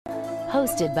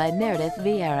hosted by Meredith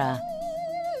Vieira.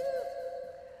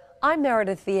 I'm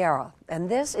Meredith Vieira, and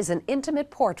this is an intimate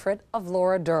portrait of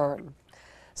Laura Dern.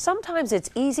 Sometimes it's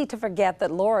easy to forget that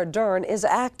Laura Dern is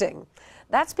acting.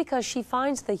 That's because she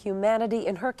finds the humanity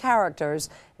in her characters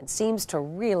and seems to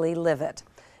really live it.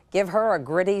 Give her a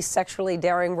gritty, sexually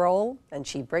daring role, and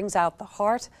she brings out the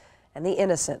heart and the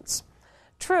innocence.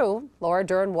 True, Laura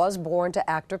Dern was born to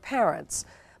actor parents,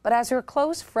 but as her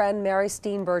close friend Mary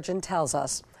Steenburgen tells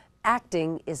us,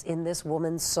 acting is in this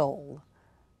woman's soul.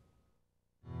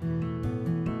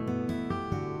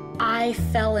 I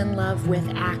fell in love with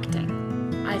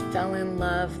acting. I fell in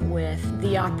love with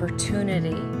the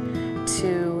opportunity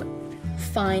to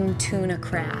fine-tune a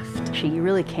craft. She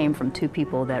really came from two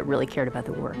people that really cared about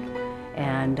the work,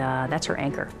 and that's her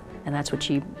anchor. And that's what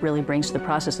she really brings to the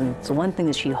process, and it's the one thing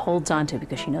that she holds on to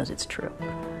because she knows it's true.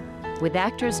 With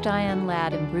actors Diane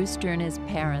Ladd and Bruce Dern as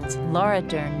parents, Laura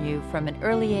Dern knew from an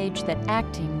early age that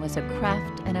acting was a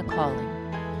craft and a calling.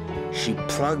 She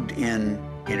plugged in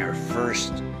her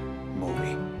first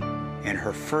movie, in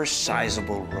her first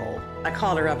sizable role. I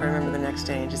called her up, I remember the next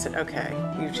day, and she said, okay,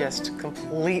 you've just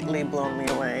completely blown me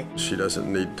away. She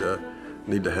doesn't need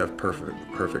to have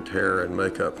perfect hair and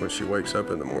makeup when she wakes up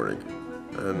in the morning.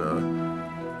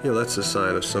 And, that's a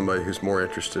sign of somebody who's more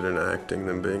interested in acting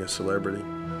than being a celebrity.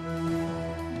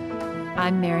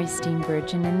 I'm Mary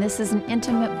Steenburgen, and this is an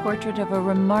intimate portrait of a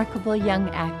remarkable young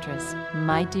actress,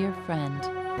 my dear friend,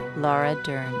 Laura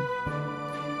Dern.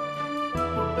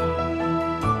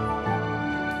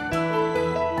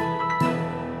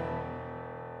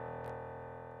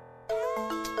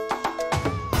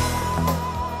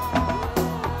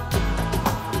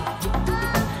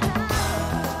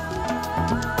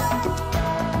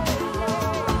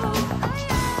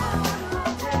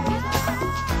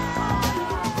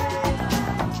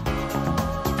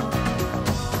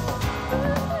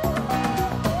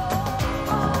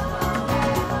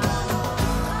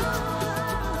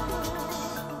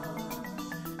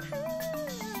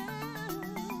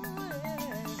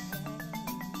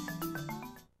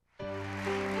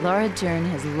 Laura Dern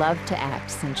has loved to act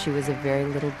since she was a very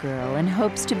little girl and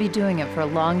hopes to be doing it for a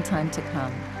long time to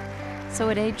come. So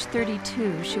at age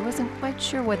 32, she wasn't quite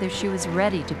sure whether she was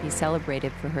ready to be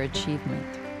celebrated for her achievement.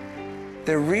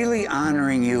 They're really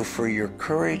honoring you for your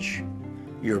courage,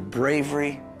 your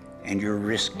bravery, and your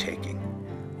risk-taking,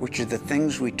 which are the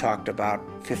things we talked about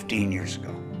 15 years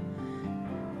ago.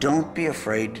 Don't be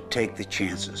afraid to take the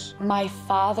chances. My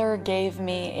father gave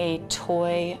me a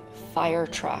toy fire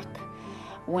truck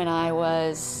when I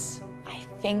was, I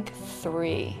think,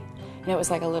 3. And it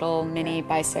was like a little mini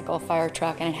bicycle fire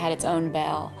truck, and it had its own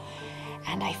bell.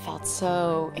 And I felt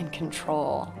so in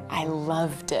control. I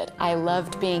loved it. I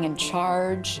loved being in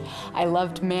charge. I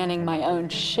loved manning my own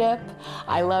ship.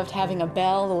 I loved having a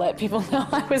bell to let people know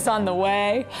I was on the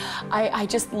way. I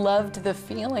just loved the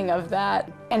feeling of that.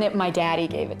 And my daddy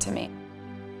gave it to me.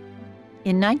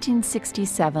 In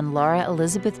 1967, Laura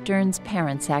Elizabeth Dern's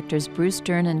parents, actors Bruce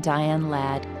Dern and Diane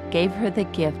Ladd, gave her the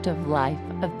gift of life,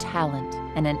 of talent,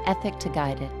 and an ethic to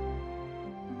guide it.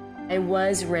 I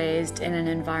was raised in an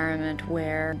environment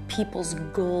where people's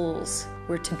goals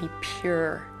were to be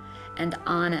pure and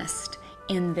honest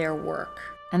in their work.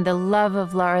 And the love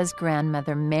of Laura's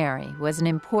grandmother, Mary, was an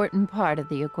important part of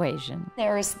the equation.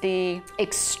 There's the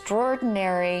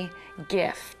extraordinary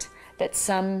gift that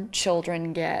some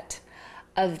children get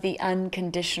of the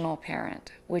unconditional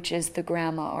parent, which is the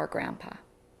grandma or grandpa.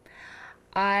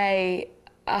 It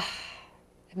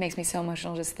makes me so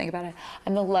emotional just to think about it.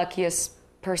 I'm the luckiest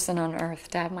person on earth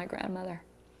to have my grandmother.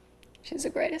 She's the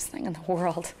greatest thing in the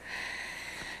world.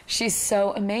 She's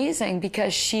so amazing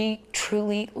because she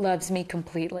truly loves me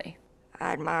completely.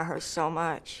 I admire her so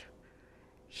much.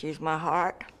 She's my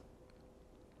heart,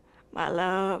 my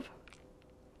love,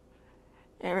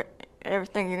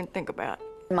 everything you can think about.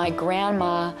 My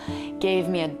grandma gave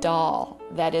me a doll.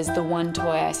 That is the one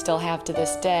toy I still have to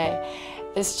this day.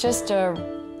 It's just a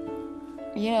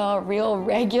real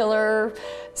regular,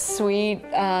 sweet,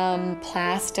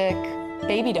 plastic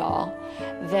baby doll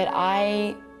that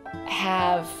I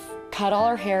have cut all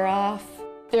her hair off.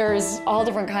 There's all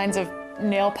different kinds of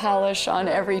nail polish on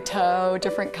every toe,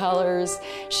 different colors.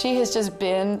 She has just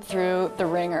been through the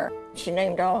ringer. She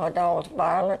named all her dolls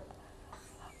Violet.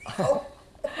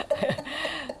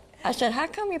 I said, how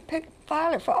come you picked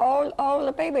Violet for all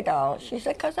the baby dolls? She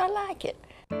said, 'cause I like it.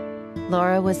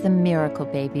 Laura was the miracle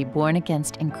baby born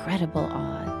against incredible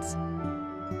odds.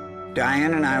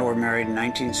 Diane and I were married in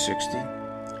 1960.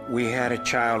 We had a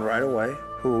child right away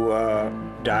who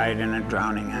died in a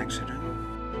drowning accident.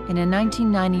 In a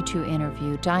 1992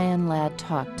 interview, Diane Ladd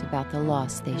talked about the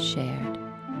loss they shared.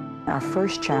 Our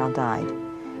first child died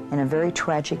in a very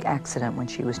tragic accident when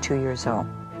she was 2 years old.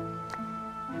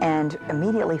 And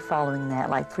immediately following that,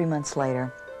 like 3 months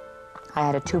later, I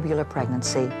had a tubular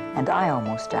pregnancy, and I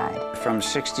almost died. From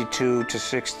 62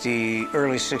 to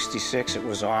early 66, it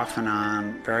was off and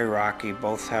on, very rocky.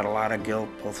 Both had a lot of guilt,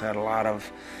 both had a lot of...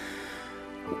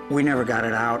 We never got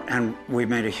it out, and we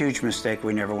made a huge mistake.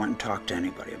 We never went and talked to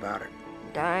anybody about it.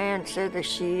 Diane said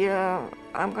that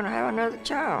I'm going to have another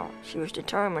child. She was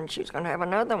determined she was going to have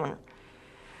another one.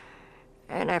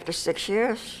 And after 6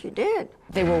 years, she did.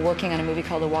 They were working on a movie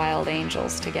called The Wild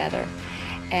Angels together.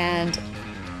 And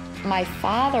my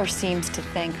father seems to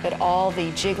think that all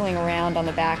the jiggling around on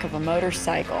the back of a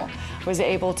motorcycle was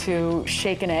able to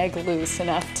shake an egg loose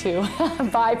enough to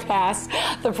bypass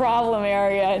the problem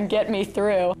area and get me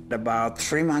through. About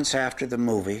 3 months after the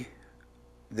movie,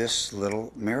 this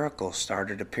little miracle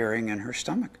started appearing in her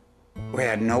stomach. We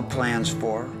had no plans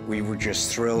for her. We were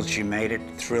just thrilled she made it,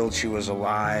 thrilled she was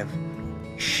alive.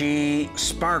 She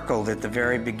sparkled at the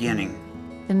very beginning.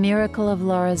 The miracle of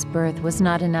Laura's birth was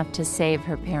not enough to save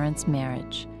her parents'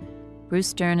 marriage.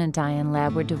 Bruce Dern and Diane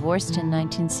Ladd were divorced in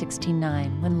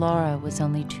 1969 when Laura was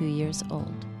only 2 years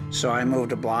old. So I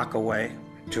moved a block away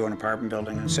to an apartment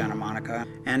building in Santa Monica.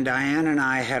 And Diane and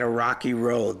I had a rocky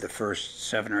road the first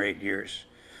 7 or 8 years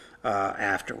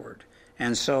afterward.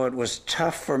 And so it was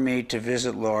tough for me to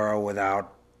visit Laura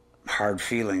without hard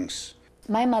feelings.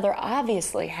 My mother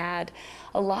obviously had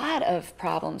a lot of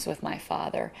problems with my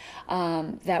father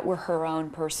that were her own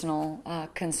personal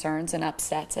concerns and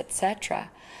upsets, etc.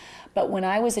 But when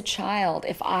I was a child,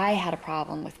 if I had a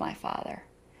problem with my father,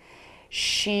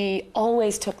 she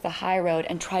always took the high road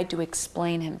and tried to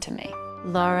explain him to me.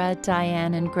 Laura,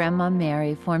 Diane, and Grandma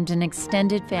Mary formed an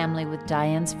extended family with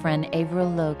Diane's friend Avril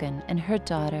Logan and her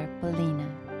daughter, Belina.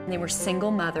 They were single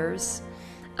mothers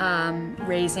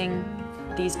raising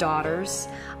these daughters.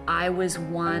 I was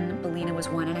 1, Belina was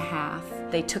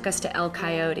 1.5. They took us to El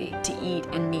Coyote to eat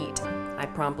and meet. I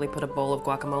promptly put a bowl of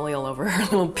guacamole all over her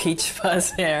little peach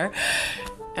fuzz hair,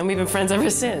 and we've been friends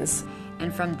ever since.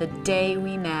 And from the day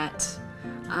we met,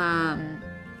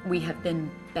 we have been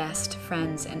best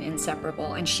friends and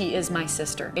inseparable. And she is my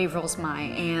sister. Avril's my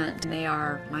aunt. They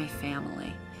are my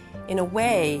family. In a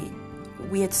way,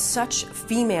 we had such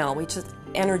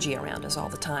energy around us all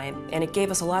the time, and it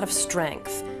gave us a lot of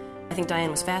strength. I think Diane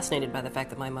was fascinated by the fact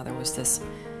that my mother was this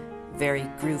very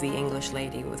groovy English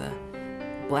lady with a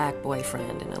black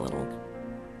boyfriend and a little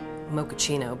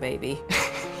mochaccino baby.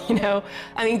 You know,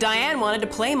 I mean, Diane wanted to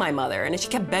play my mother, and she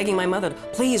kept begging my mother,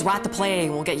 please write the play,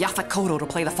 and we'll get Yaphet Kotto to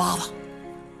play the father.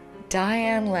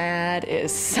 Diane Ladd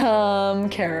is some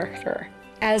character.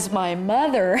 As my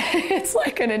mother, it's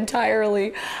like an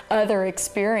entirely other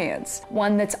experience,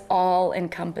 one that's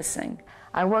all-encompassing.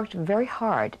 I worked very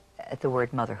hard at the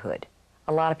word motherhood.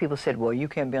 A lot of people said, well, you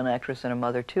can't be an actress and a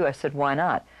mother too. I said, why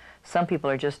not? Some people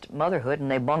are just motherhood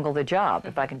and they bungle the job.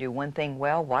 If I can do one thing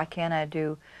well, why can't I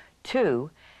do two,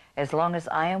 as long as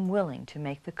I am willing to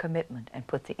make the commitment and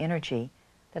put the energy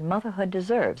that motherhood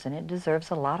deserves, and it deserves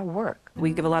a lot of work.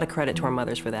 We give a lot of credit to our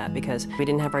mothers for that, because we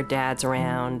didn't have our dads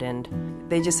around, and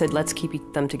they just said, let's keep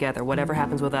them together. Whatever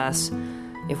happens with us,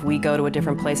 if we go to a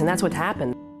different place, and that's what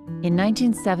happened. In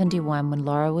 1971, when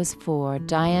Laura was 4,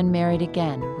 Diane married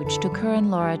again, which took her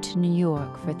and Laura to New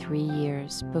York for 3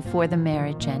 years before the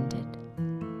marriage ended.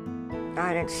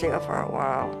 I didn't see her for a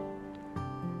while,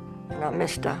 and I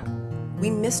missed her. We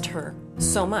missed her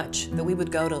so much that we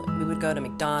would go to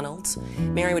McDonald's.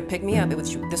 Mary would pick me up.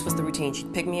 This was the routine.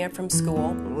 She'd pick me up from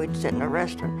school. We'd sit in a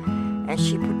restaurant, and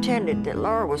she pretended that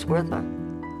Laura was with her,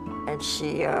 and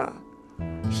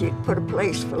she'd put a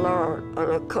place for Laura,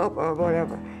 or a cup or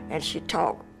whatever, and she'd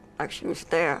talk like she was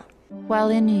there. While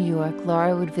in New York,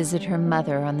 Laura would visit her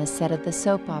mother on the set of the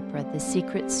soap opera The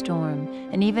Secret Storm,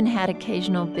 and even had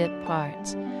occasional bit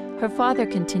parts. Her father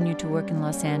continued to work in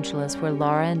Los Angeles, where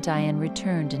Laura and Diane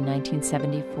returned in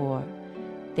 1974.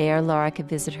 There, Laura could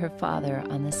visit her father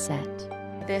on the set.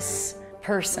 This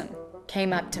person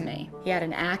came up to me. He had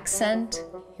an accent,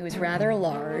 he was rather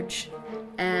large,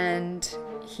 and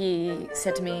he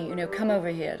said to me, you know, come over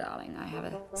here, darling, I have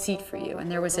a seat for you.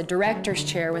 And there was a director's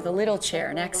chair with a little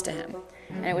chair next to him,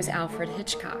 and it was Alfred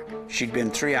Hitchcock. She'd been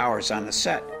 3 hours on the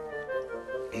set.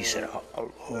 He said,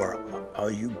 Laura, are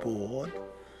you bored?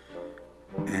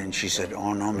 And she said,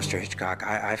 oh no, Mr. Hitchcock,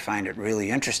 I find it really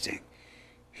interesting.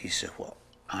 He said, well,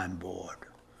 I'm bored.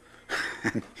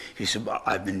 He said, well,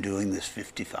 I've been doing this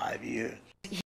 55 years.